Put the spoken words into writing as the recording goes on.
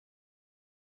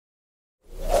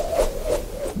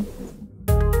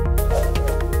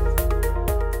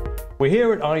We're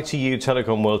here at ITU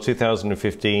Telecom World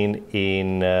 2015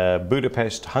 in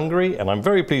Budapest, Hungary, and I'm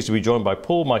very pleased to be joined by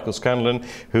Paul Michael Scanlan,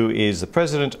 who is the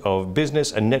President of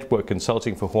Business and Network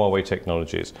Consulting for Huawei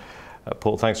Technologies.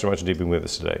 Paul, thanks very much indeed for being with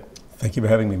us today. Thank you for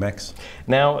having me, Max.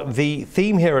 Now, the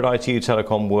theme here at ITU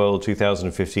Telecom World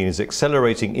 2015 is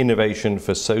accelerating innovation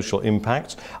for social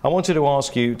impact. I wanted to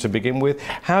ask you to begin with,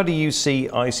 how do you see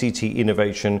ICT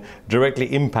innovation directly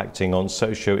impacting on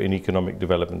socio and economic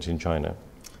development in China?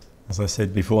 As I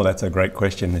said before, that's a great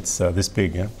question. It's this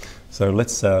big, yeah? So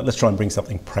let's try and bring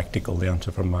something practical down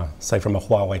to from a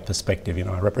Huawei perspective. You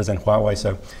know, I represent Huawei,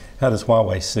 so how does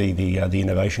Huawei see the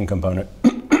innovation component?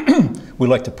 We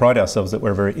like to pride ourselves that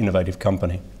we're a very innovative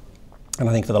company. And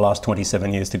I think for the last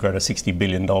 27 years to grow to $60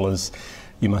 billion,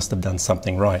 you must have done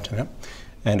something right. Yeah?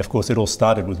 And of course, it all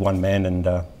started with one man and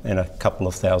a couple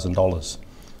of $1,000s.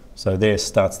 So there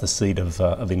starts the seed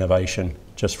of innovation,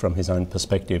 just from his own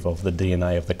perspective of the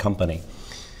DNA of the company.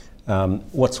 How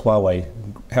has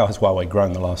Huawei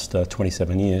grown the last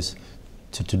 27 years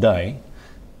to today?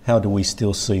 How do we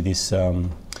still see this,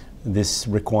 this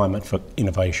requirement for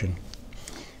innovation?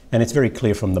 And it's very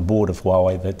clear from the board of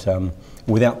Huawei that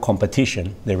without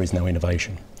competition, there is no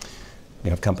innovation. You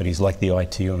have companies like the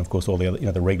ITU and of course all the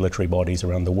other, the regulatory bodies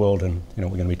around the world, and we're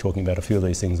going to be talking about a few of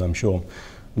these things, I'm sure.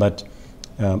 But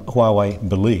Huawei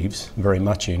believes very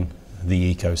much in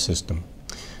the ecosystem.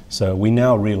 So we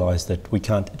now realise that we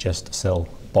can't just sell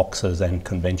boxes and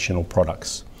conventional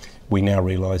products. We now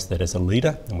realise that as a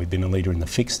leader, and we've been a leader in the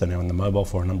fixed and now in the mobile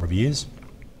for a number of years,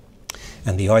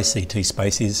 and the ICT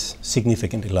space is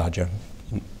significantly larger,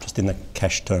 just in the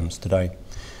cash terms today.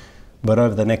 But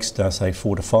over the next, say,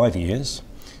 4 to 5 years,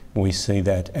 we see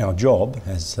that our job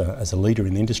as a leader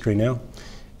in the industry now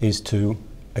is to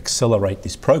accelerate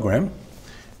this program.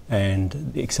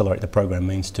 And accelerate the program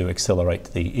means to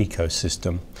accelerate the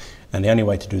ecosystem. And the only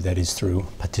way to do that is through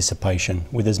participation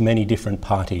with as many different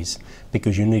parties,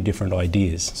 because you need different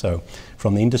ideas. So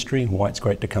from the industry, why it's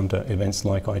great to come to events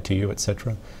like ITU,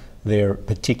 etc., they're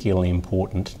particularly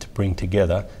important to bring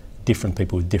together different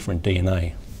people with different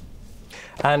DNA.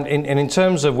 And in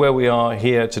terms of where we are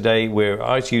here today, we're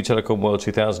ITU Telecom World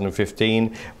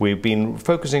 2015. We've been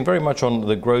focusing very much on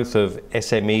the growth of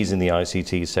SMEs in the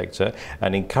ICT sector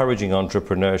and encouraging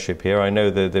entrepreneurship here. I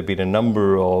know that there have been a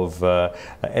number of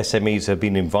SMEs have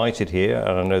been invited here,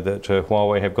 and I know that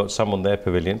Huawei have got some on their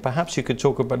pavilion. Perhaps you could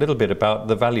talk a little bit about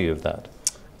the value of that.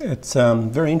 It's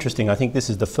very interesting. I think this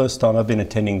is the first time I've been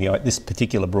attending this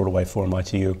particular Broadway Forum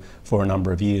ITU for a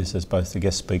number of years as both the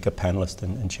guest speaker, panellist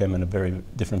and chairman of very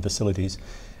different facilities.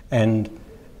 And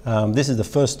this is the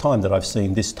first time that I've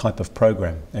seen this type of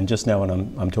program. And just now when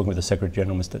I'm talking with the Secretary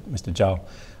General, Mr. Zhao,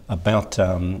 about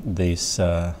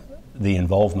the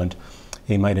involvement,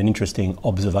 he made an interesting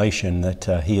observation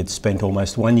that he had spent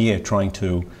almost 1 year trying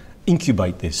to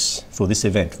incubate this for this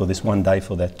event, for this one day,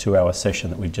 for that 2-hour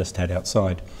session that we've just had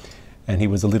outside. And he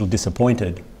was a little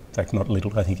disappointed, in fact not a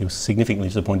little, I think he was significantly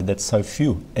disappointed that so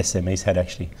few SMEs had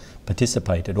actually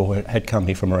participated or had come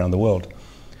here from around the world.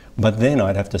 But then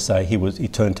I'd have to say he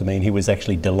turned to me and he was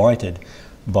actually delighted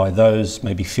by those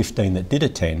maybe 15 that did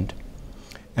attend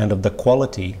and of the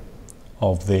quality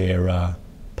of their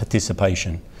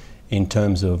participation in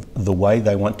terms of the way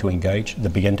they want to engage the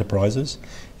big enterprises,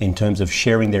 in terms of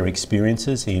sharing their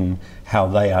experiences in how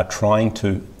they are trying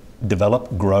to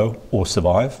develop, grow or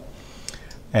survive.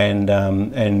 And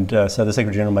so the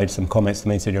Secretary General made some comments to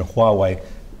me and said, Huawei,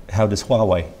 how does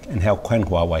Huawei and how can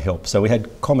Huawei help? So we had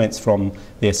comments from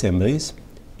the SMEs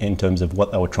in terms of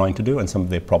what they were trying to do and some of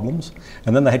their problems.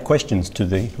 And then they had questions to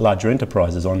the larger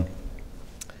enterprises on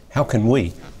how can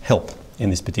we help in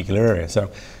this particular area.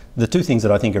 So the two things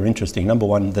that I think are interesting, number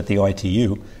one, that the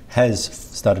ITU has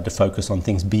started to focus on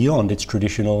things beyond its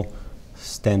traditional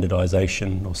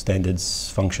standardization or standards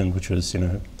function, which was,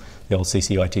 the old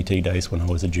CCITT days when I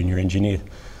was a junior engineer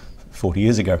 40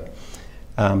 years ago,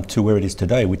 to where it is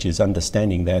today, which is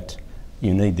understanding that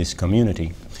you need this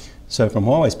community. So from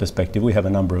Huawei's perspective, we have a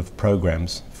number of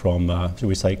programs from, shall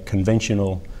we say,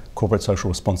 conventional corporate social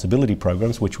responsibility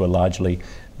programs, which were largely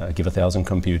give 1,000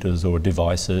 computers or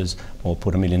devices or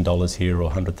put $1 million here or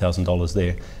 $100,000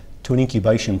 there, to an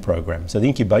incubation program. So the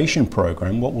incubation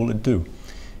program, what will it do?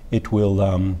 It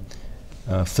will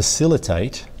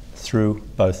facilitate through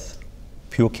both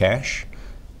pure cash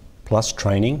plus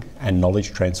training and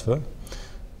knowledge transfer,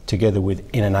 together with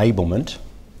an enablement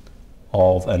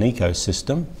of an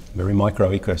ecosystem, very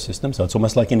micro ecosystem. So it's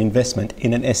almost like an investment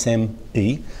in an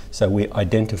SME. So we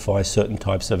identify certain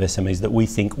types of SMEs that we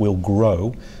think will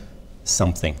grow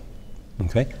something.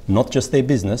 Okay, not just their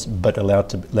business, but allow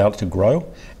it to grow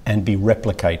and be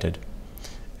replicated.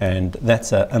 And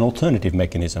that's an alternative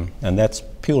mechanism, and that's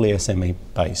purely SME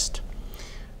based.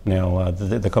 Now,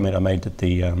 the comment I made at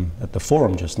the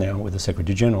forum just now with the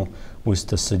Secretary General was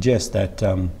to suggest that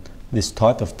this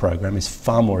type of program is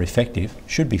far more effective,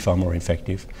 should be far more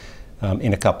effective,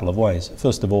 in a couple of ways.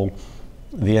 First of all,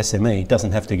 the SME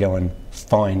doesn't have to go and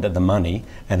find the money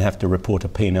and have to report a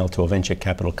P&L to a venture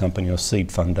capital company or seed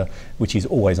funder, which he's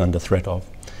always under threat of.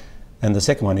 And the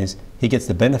second one is he gets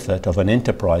the benefit of an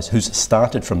enterprise who's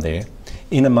started from there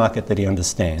in a market that he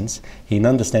understands. He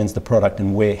understands the product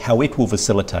and how it will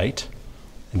facilitate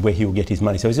and where he will get his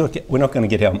money. So we're not going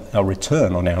to get our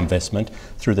return on our investment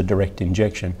through the direct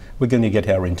injection. We're going to get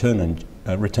our return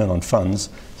on funds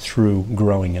through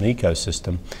growing an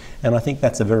ecosystem. And I think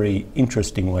that's a very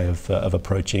interesting way of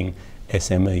approaching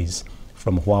SMEs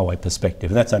from a Huawei perspective.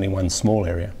 And that's only one small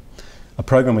area. A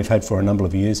program we've had for a number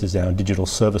of years is our digital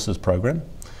services program.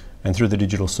 And through the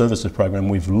digital services program,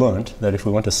 we've learnt that if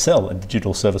we want to sell a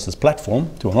digital services platform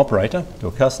to an operator, to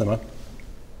a customer,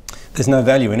 there's no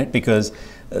value in it because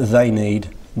they need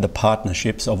the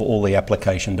partnerships of all the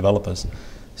application developers.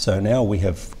 So now we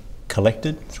have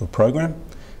collected through a program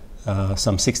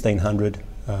some 1,600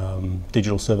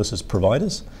 digital services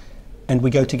providers, and we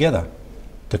go together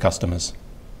to customers.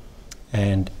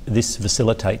 And this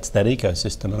facilitates that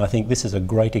ecosystem. And I think this is a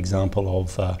great example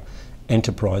of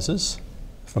enterprises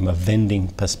from a vending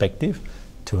perspective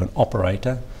to an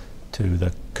operator to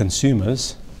the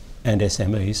consumers and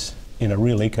SMEs in a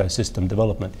real ecosystem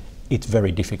development. It's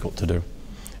very difficult to do.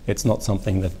 It's not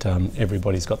something that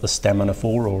everybody's got the stamina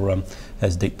for or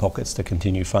has deep pockets to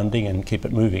continue funding and keep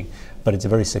it moving. But it's a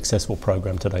very successful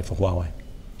program today for Huawei.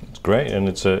 It's great, and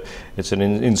it's an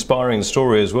inspiring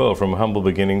story as well, from humble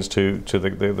beginnings to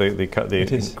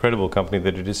the incredible company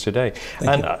that it is today.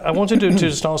 And I wanted to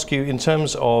just ask you, in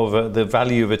terms of the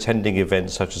value of attending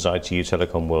events such as ITU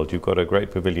Telecom World, you've got a great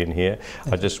pavilion here.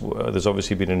 There's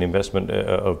obviously been an investment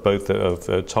of both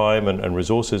time and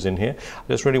resources in here. I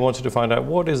just really wanted to find out,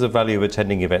 what is the value of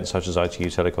attending events such as ITU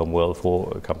Telecom World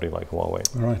for a company like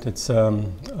Huawei? All right, it's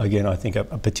again, I think a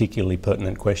particularly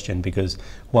pertinent question, because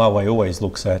Huawei always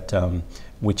looks at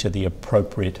which are the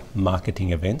appropriate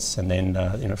marketing events, and then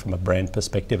from a brand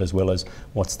perspective, as well as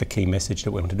what's the key message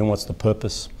that we want to do and what's the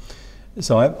purpose.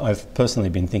 So I've personally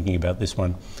been thinking about this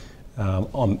one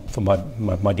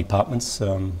from my department's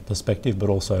perspective, but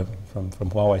also from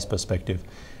Huawei's perspective.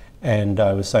 And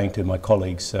I was saying to my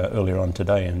colleagues earlier on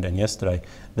today and yesterday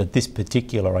that this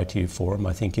particular ITU forum,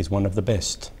 I think, is one of the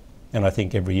best. And I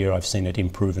think every year I've seen it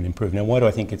improve and improve. Now, why do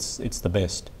I think it's the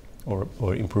best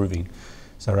or improving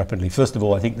so rapidly? First of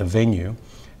all, I think the venue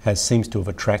seems to have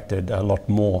attracted a lot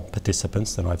more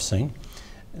participants than I've seen.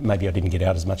 Maybe I didn't get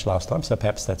out as much last time, so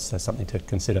perhaps that's something to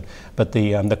consider. But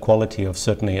the quality of,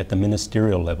 certainly at the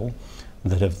ministerial level,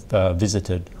 that have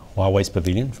visited Huawei's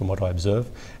pavilion, from what I observe,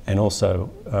 and also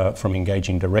from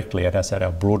engaging directly at us at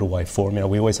our Broadway forum.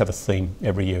 We always have a theme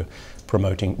every year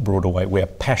promoting Broadway. We're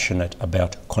passionate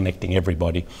about connecting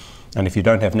everybody. And if you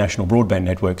don't have national broadband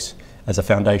networks as a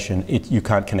foundation, you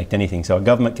can't connect anything. So a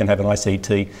government can have an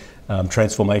ICT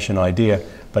transformation idea,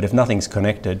 but if nothing's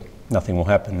connected, nothing will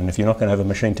happen. And if you're not going to have a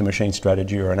machine-to-machine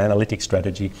strategy or an analytic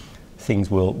strategy, things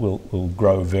will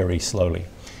grow very slowly.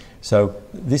 So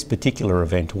this particular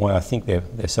event, why I think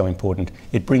they're so important,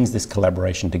 it brings this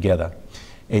collaboration together.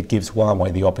 It gives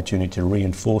Huawei the opportunity to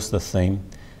reinforce the theme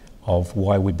of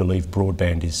why we believe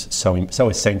broadband is so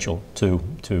essential to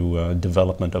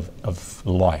development of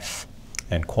life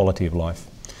and quality of life.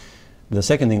 The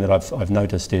second thing that I've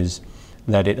noticed is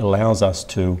that it allows us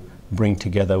to bring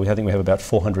together, I think we have about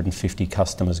 450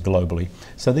 customers globally.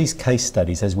 So these case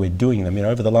studies, as we're doing them,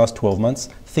 over the last 12 months,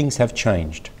 things have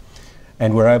changed.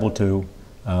 And we're able to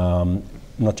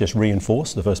not just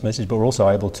reinforce the first message, but we're also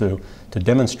able to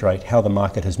demonstrate how the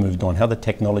market has moved on, how the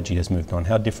technology has moved on,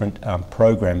 how different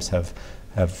programs have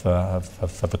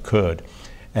occurred,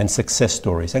 and success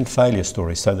stories and failure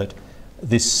stories, so that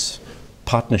this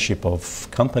partnership of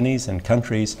companies and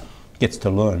countries gets to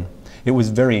learn. It was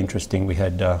very interesting. We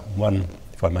had one,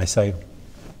 if I may say,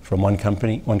 from one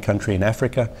country in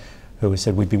Africa, who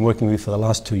said, we've been working with you for the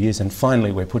last 2 years, and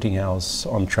finally we're putting ours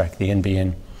on track, the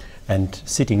NBN. And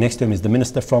sitting next to him is the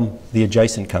minister from the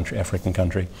adjacent country, African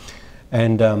country.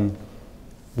 And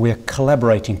we're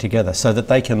collaborating together so that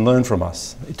they can learn from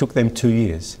us. It took them 2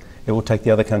 years. It will take the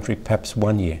other country perhaps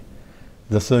 1 year.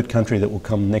 The third country that will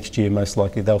come next year, most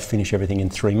likely, they'll finish everything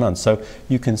in 3 months. So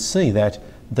you can see that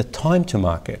the time to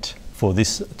market for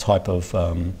this type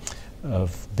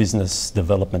of business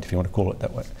development, if you want to call it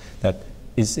that way, that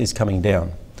is coming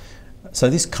down. So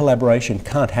this collaboration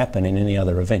can't happen in any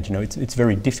other event. You know, it's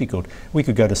very difficult. We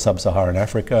could go to sub-Saharan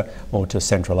Africa or to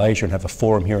Central Asia and have a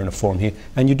forum here and a forum here,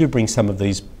 and you do bring some of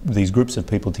these groups of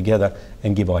people together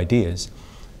and give ideas.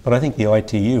 But I think the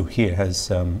ITU here has,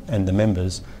 and the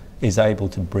members, are able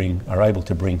to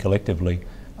bring collectively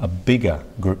a bigger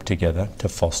group together to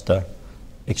foster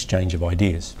exchange of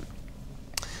ideas.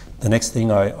 The next thing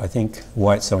I think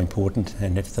why it's so important,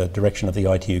 and if the direction of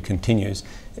the ITU continues,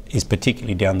 is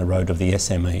particularly down the road of the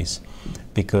SMEs,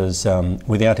 because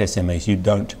without SMEs you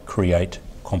don't create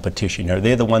competition. You know,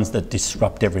 they're the ones that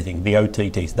disrupt everything. The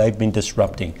OTTs, they've been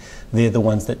disrupting. They're the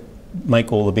ones that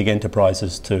make all the big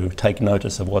enterprises to take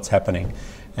notice of what's happening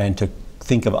and to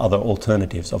think of other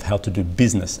alternatives of how to do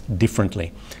business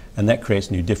differently. And that creates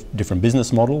new different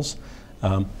business models,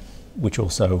 which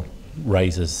also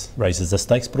raises the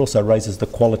stakes, but also raises the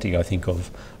quality, I think,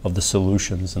 of the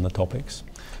solutions and the topics.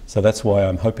 So that's why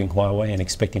I'm hoping Huawei and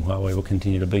expecting Huawei will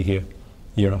continue to be here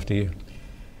year after year.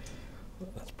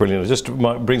 That's brilliant. It just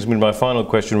brings me to my final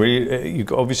question. Really, you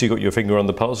obviously got your finger on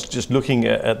the pulse. Just looking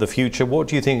at the future, what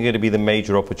do you think are going to be the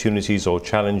major opportunities or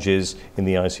challenges in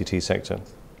the ICT sector?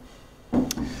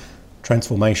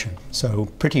 Transformation. So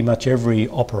pretty much every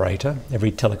operator,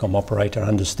 every telecom operator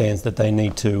understands that they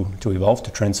need to evolve,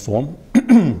 to transform.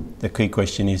 The key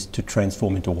question is to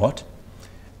transform into what?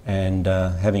 And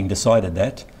having decided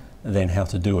that, then how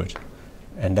to do it.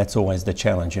 And that's always the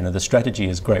challenge. You know, the strategy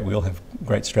is great. We all have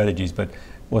great strategies, but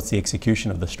what's the execution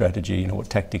of the strategy? You know,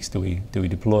 what tactics do we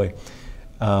deploy?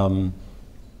 The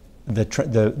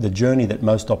journey that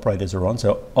most operators are on.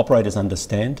 So operators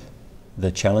understand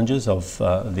the challenges of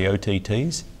the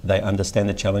OTTs. They understand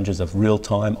the challenges of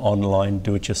real-time, online,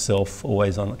 do-it-yourself,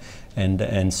 always on,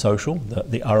 and social,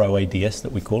 the ROADS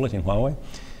that we call it in Huawei.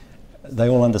 They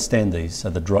all understand these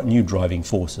are the new driving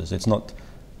forces. It's not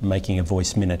making a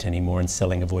voice minute anymore and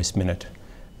selling a voice minute.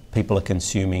 People are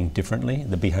consuming differently.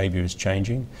 The behaviour is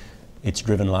changing. It's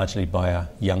driven largely by a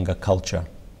younger culture.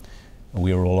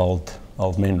 We are all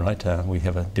old men, right? We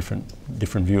have a different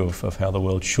view of how the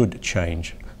world should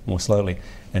change more slowly,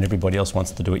 and everybody else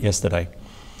wants to do it yesterday.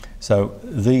 So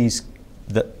the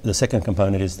second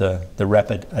component is the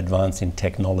rapid advance in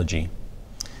technology.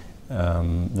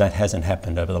 That hasn't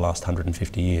happened over the last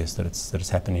 150 years, that it's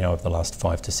happened now over the last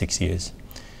 5 to 6 years.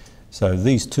 So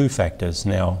these two factors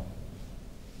now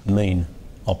mean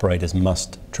operators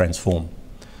must transform.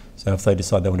 So if they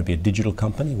decide they want to be a digital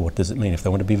company, what does it mean? If they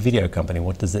want to be a video company,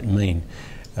 what does it mean?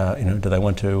 You know, do they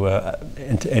want to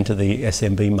enter the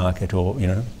SMB market, or, you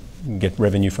know, get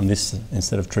revenue from this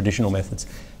instead of traditional methods?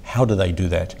 How do they do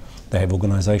that? They have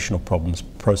organisational problems,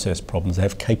 process problems. They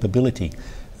have capability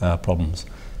problems.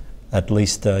 At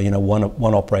least you know,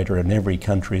 one operator in every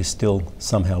country is still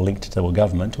somehow linked to a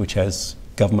government, which has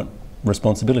government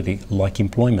responsibility, like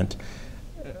employment.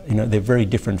 You know, they're very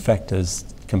different factors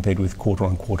compared with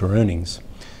quarter-on-quarter earnings.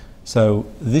 So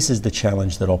this is the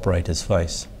challenge that operators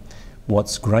face.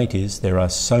 What's great is there are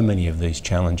so many of these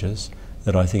challenges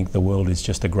that I think the world is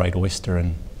just a great oyster,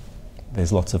 and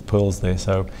there's lots of pearls there,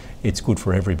 so it's good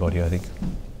for everybody, I think.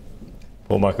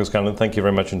 Well, Michael Scanlan, thank you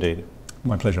very much indeed.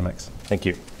 My pleasure, Max. Thank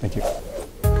you. Thank you.